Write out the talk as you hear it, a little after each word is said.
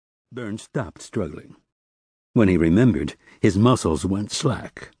Burn stopped struggling. When he remembered, his muscles went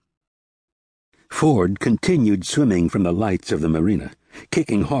slack. Ford continued swimming from the lights of the marina,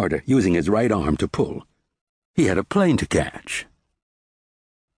 kicking harder, using his right arm to pull. He had a plane to catch.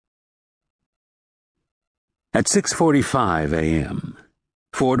 At 6:45 a.m.,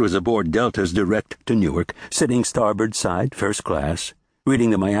 Ford was aboard Delta's direct to Newark, sitting starboard side, first class, reading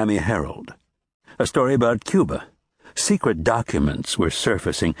the Miami Herald. A story about Cuba. Secret documents were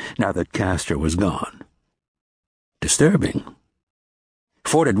surfacing now that Castro was gone. Disturbing.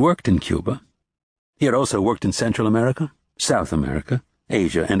 Ford had worked in Cuba. He had also worked in Central America, South America,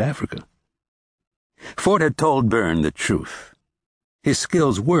 Asia, and Africa. Ford had told Burn the truth. His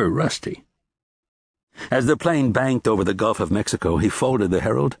skills were rusty. As the plane banked over the Gulf of Mexico, he folded the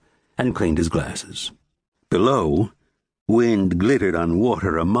Herald and cleaned his glasses. Below, wind glittered on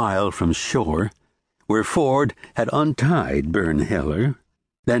water a mile from shore, where Ford had untied Burn Heller,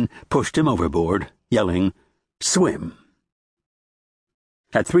 then pushed him overboard, yelling, "Swim!"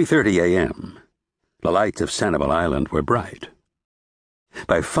 At 3:30 a.m., the lights of Sanibel Island were bright.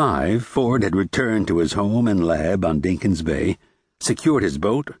 By 5, Ford had returned to his home and lab on Dinkins Bay, secured his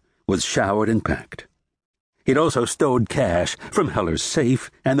boat, was showered and packed. He'd also stowed cash from Heller's safe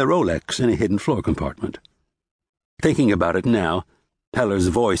and the Rolex in a hidden floor compartment. Thinking about it now, Heller's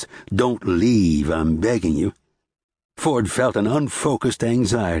voice, "Don't leave, I'm begging you," Ford felt an unfocused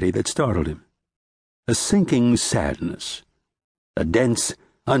anxiety that startled him. A sinking sadness. A dense,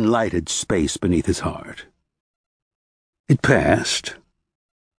 unlighted space beneath his heart. It passed.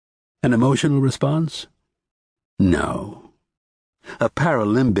 An emotional response? No. A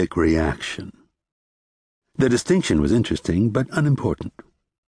paralimbic reaction. The distinction was interesting, but unimportant.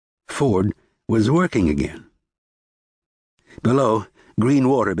 Ford was working again. Below, green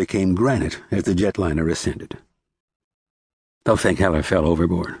water became granite as the jetliner ascended. They'll think Heller fell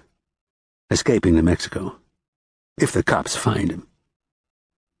overboard, escaping to Mexico, if the cops find him.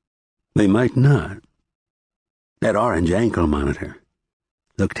 They might not. That orange ankle monitor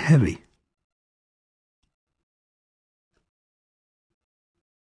looked heavy.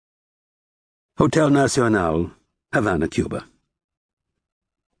 Hotel Nacional, Havana, Cuba.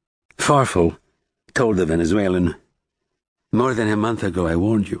 Farfel told the Venezuelan, "More than a month ago I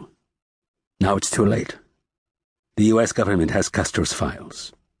warned you. Now it's too late. The U.S. government has Castro's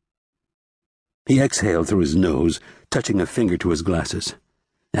files." He exhaled through his nose, touching a finger to his glasses.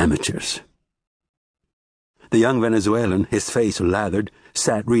 Amateurs. The young Venezuelan, his face lathered,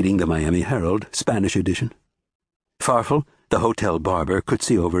 sat reading the Miami Herald, Spanish edition. Farfel, the hotel barber, could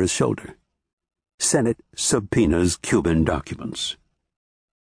see over his shoulder. Senate subpoenas Cuban documents.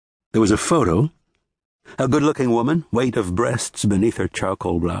 There was a photo. A good-looking woman, weight of breasts beneath her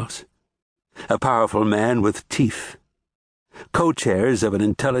charcoal blouse. A powerful man with teeth. Co-chairs of an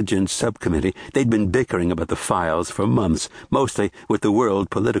intelligence subcommittee. They'd been bickering about the files for months, mostly with the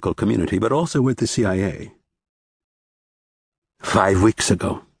world political community, but also with the CIA. 5 weeks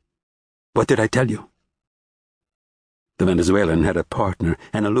ago. What did I tell you? The Venezuelan had a partner,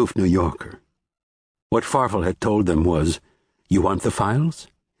 an aloof New Yorker. What Farfel had told them was, "You want the files?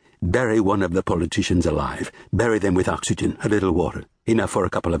 Bury one of the politicians alive. Bury them with oxygen, a little water, enough for a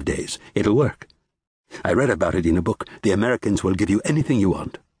couple of days. It'll work. I read about it in a book. The Americans will give you anything you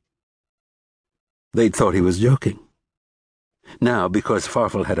want." They'd thought he was joking. Now, because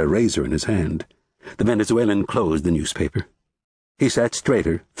Farfel had a razor in his hand, the Venezuelan closed the newspaper. He sat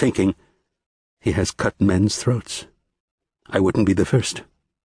straighter, thinking, "He has cut men's throats. I wouldn't be the first."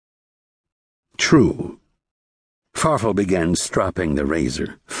 True. Farfel began stropping the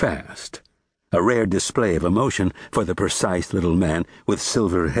razor, fast, a rare display of emotion for the precise little man with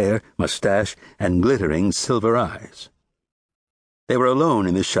silver hair, mustache, and glittering silver eyes. They were alone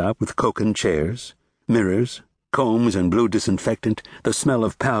in the shop with Cocan chairs, mirrors, combs and blue disinfectant, the smell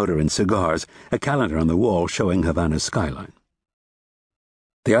of powder and cigars, a calendar on the wall showing Havana's skyline.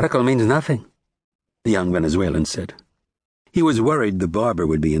 "The article means nothing," the young Venezuelan said. He was worried the barber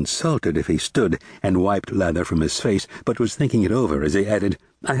would be insulted if he stood and wiped lather from his face, but was thinking it over as he added,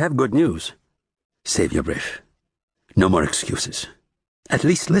 "I have good news. Save your breath. No more excuses. At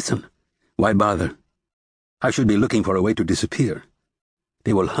least listen. Why bother? I should be looking for a way to disappear.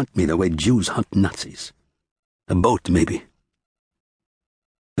 They will hunt me the way Jews hunt Nazis. A boat, maybe."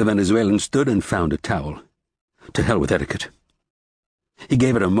 The Venezuelan stood and found a towel. To hell with etiquette. He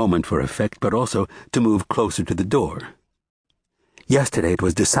gave it a moment for effect, but also to move closer to the door. "Yesterday it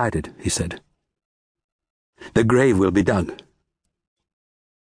was decided," he said. "The grave will be dug."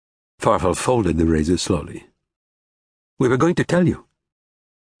 Farfel folded the razor slowly. "We were going to tell you.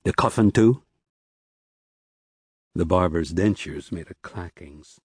 The coffin, too?" The barber's dentures made a clacking